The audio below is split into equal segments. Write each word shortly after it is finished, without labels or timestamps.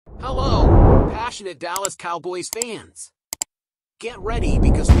Hello, passionate Dallas Cowboys fans. Get ready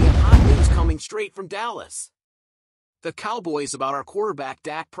because we have hot news coming straight from Dallas. The Cowboys about our quarterback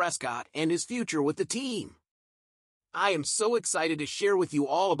Dak Prescott and his future with the team. I am so excited to share with you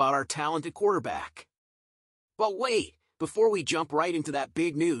all about our talented quarterback. But wait, before we jump right into that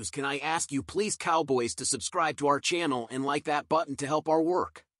big news, can I ask you please Cowboys to subscribe to our channel and like that button to help our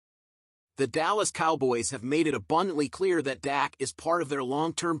work. The Dallas Cowboys have made it abundantly clear that Dak is part of their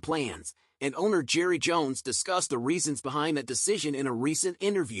long-term plans, and owner Jerry Jones discussed the reasons behind that decision in a recent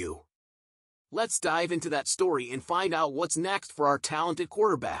interview. Let's dive into that story and find out what's next for our talented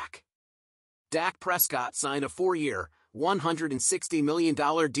quarterback. Dak Prescott signed a 4-year, $160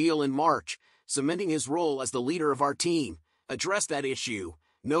 million deal in March, cementing his role as the leader of our team. Addressed that issue,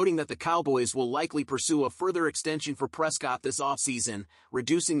 noting that the Cowboys will likely pursue a further extension for Prescott this offseason,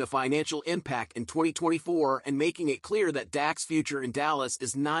 reducing the financial impact in 2024 and making it clear that Dak's future in Dallas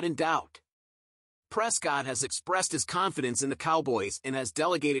is not in doubt. Prescott has expressed his confidence in the Cowboys and has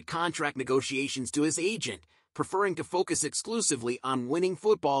delegated contract negotiations to his agent, preferring to focus exclusively on winning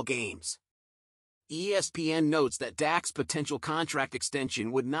football games. ESPN notes that Dak's potential contract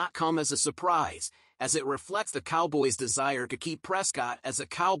extension would not come as a surprise, as it reflects the Cowboys' desire to keep Prescott as a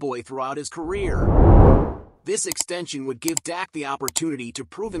Cowboy throughout his career. This extension would give Dak the opportunity to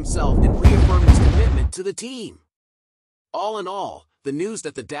prove himself and reaffirm his commitment to the team. All in all, the news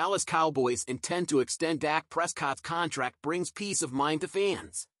that the Dallas Cowboys intend to extend Dak Prescott's contract brings peace of mind to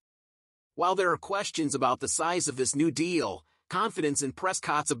fans. While there are questions about the size of this new deal, confidence in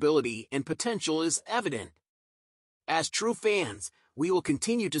Prescott's ability and potential is evident. As true fans, we will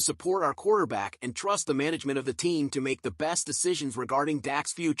continue to support our quarterback and trust the management of the team to make the best decisions regarding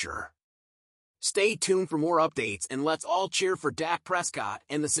Dak's future. Stay tuned for more updates and let's all cheer for Dak Prescott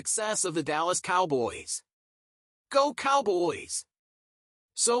and the success of the Dallas Cowboys. Go Cowboys!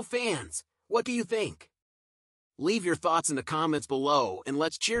 So fans, what do you think? Leave your thoughts in the comments below and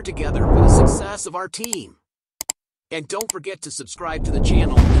let's cheer together for the success of our team. And don't forget to subscribe to the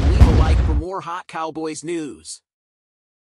channel and leave a like for more hot Cowboys news.